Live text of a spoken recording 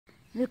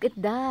Look at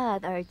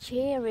that. Our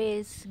cherry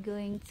is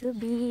going to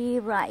be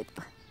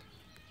ripe.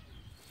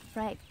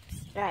 Ripe,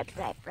 ripe,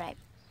 ripe, ripe.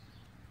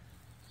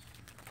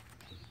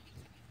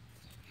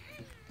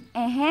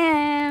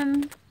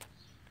 Ahem.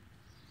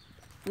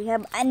 We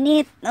have a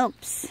net.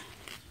 Oops.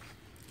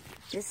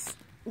 Just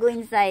go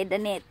inside the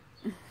net.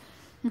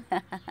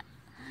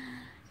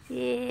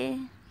 Yeah.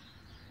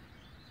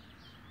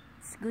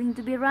 It's going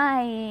to be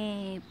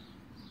ripe.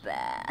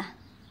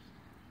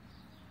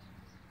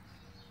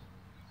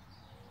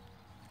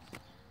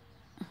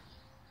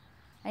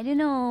 I don't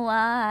know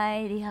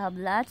why they have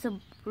lots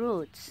of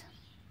fruits.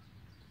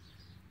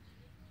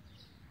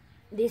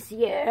 This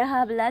year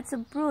have lots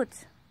of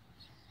fruits.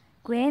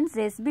 Gwen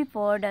says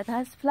before that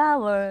has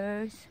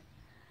flowers.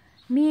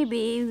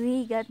 Maybe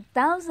we got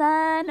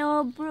 1,000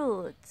 of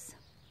fruits.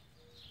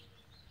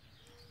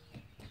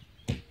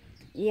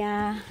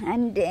 Yeah,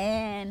 and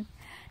then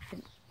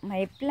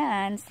my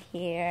plants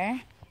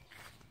here.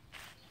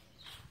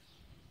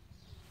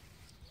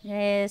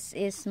 This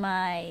is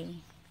my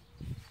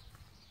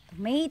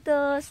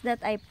tomatoes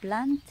that I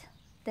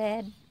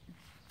planted.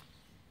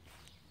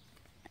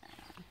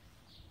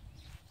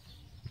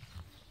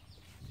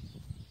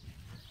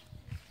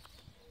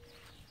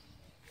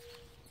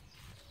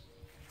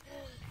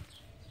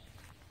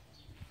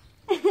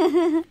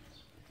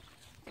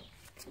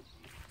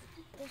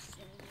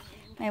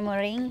 My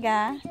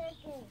moringa,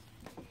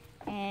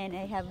 and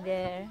I have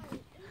there,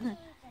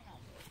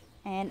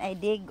 and I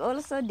dig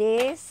also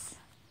this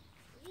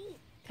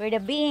for the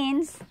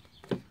beans,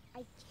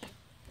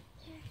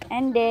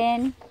 and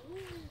then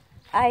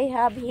I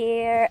have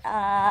here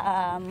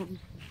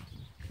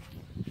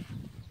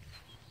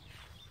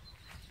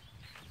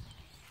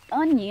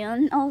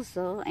onion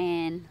also,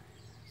 and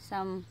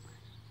some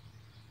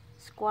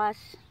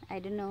squash, I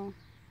don't know,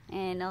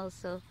 and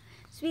also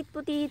sweet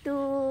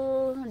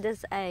potato.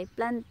 This I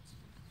planted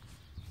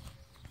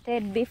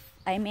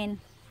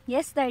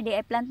yesterday.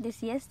 I planted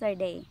this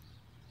yesterday.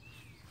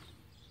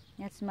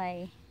 That's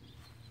my,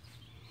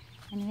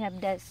 and we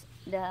have this,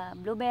 the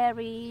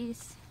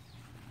blueberries,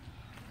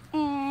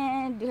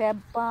 and we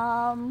have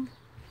palm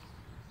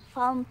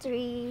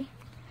tree.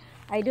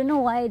 I don't know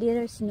why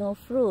there's no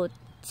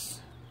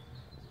fruits.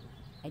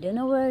 I don't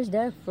know where's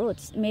their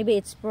fruits. Maybe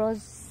it's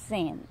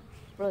frozen.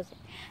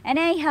 And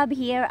I have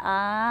here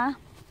a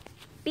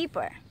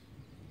pepper.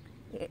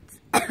 It's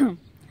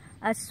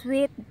a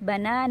sweet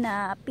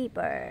banana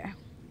pepper.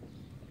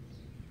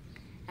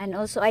 And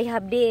also I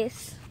have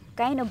this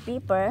kind of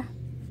pepper.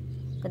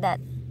 Look at that.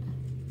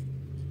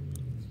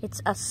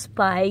 It's a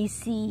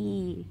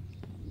spicy.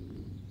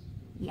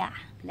 Yeah,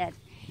 that.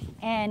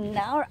 And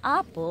our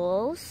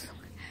apples.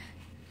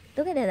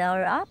 Look at that,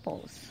 our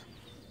apples.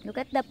 Look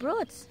at the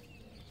fruits.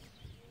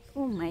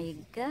 Oh my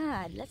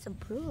God, lots of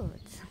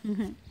fruits.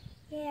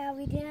 Yeah,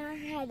 we did not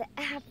have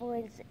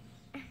apples.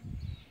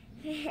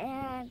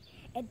 And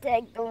it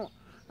takes a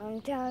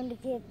long time to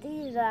get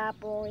these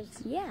apples.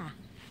 Yeah.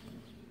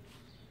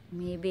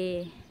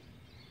 Maybe,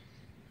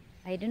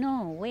 I don't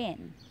know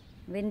when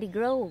they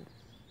grow.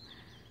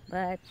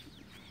 But,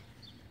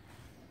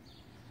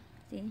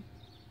 see.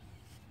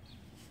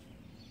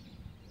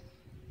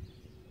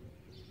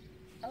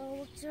 Oh,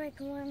 looks like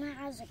one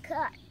has a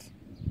cut.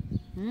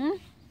 Hmm?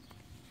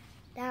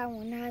 That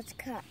one has a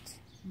cut.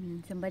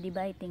 Somebody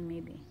biting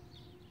maybe.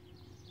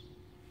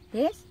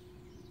 This?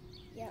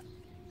 Yep.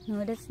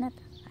 No, that's not.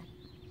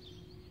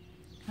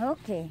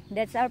 Okay,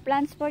 that's our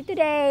plans for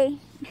today.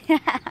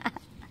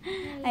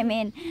 I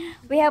mean,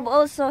 we have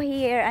also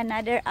here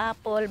another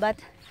apple, but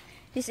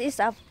this is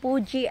a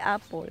Fuji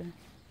apple.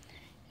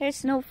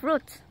 There's no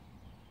fruit.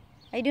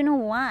 I don't know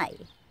why.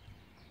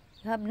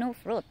 You have no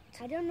fruit.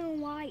 I don't know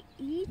why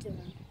either.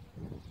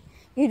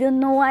 You don't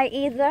know why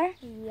either?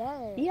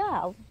 Yes.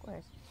 Yeah, of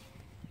course.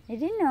 I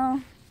didn't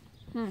know.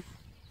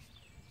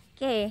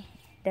 Okay,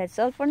 that's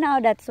all for now.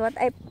 That's what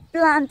I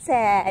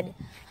planted.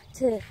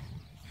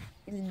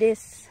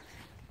 This.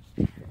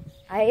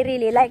 I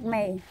really like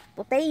my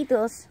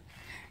potatoes.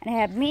 And I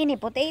have many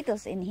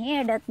potatoes in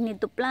here that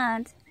need to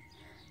plant.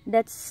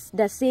 That's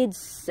the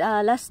seeds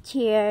last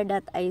year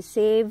that I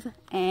saved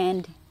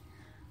and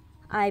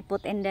I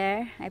put in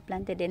there. I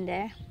planted in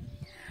there.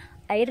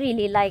 I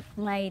really like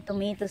my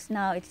tomatoes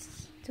now.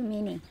 It's too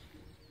many.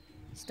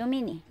 It's too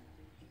many.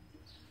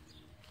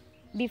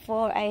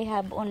 Before I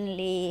have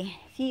only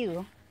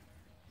few.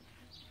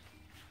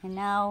 And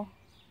now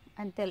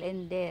until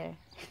in there.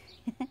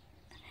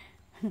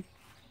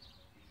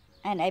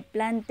 And I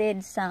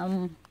planted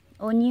some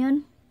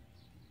onion.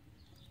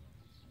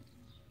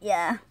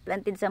 Yeah,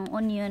 planted some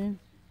onion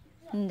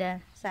in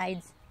the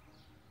sides.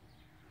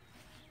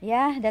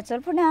 Yeah, that's all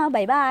for now.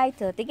 Bye bye.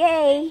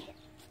 Totigay.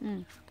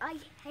 I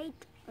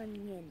hate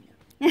onion.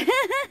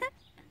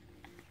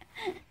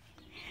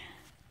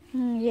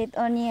 You hate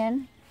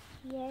onion?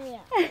 Yeah.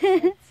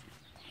 It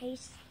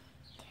tastes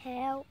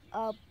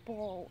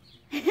terrible.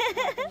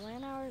 Like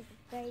when I was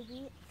a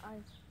baby, I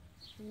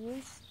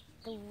used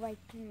to like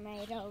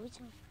tomatoes.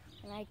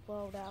 When I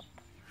growed up,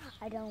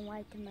 I don't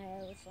like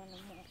tomatoes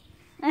anymore.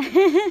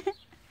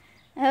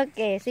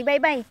 Okay, say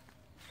bye-bye.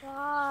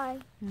 Bye.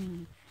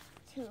 Hmm.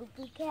 To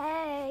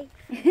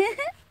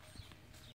BK.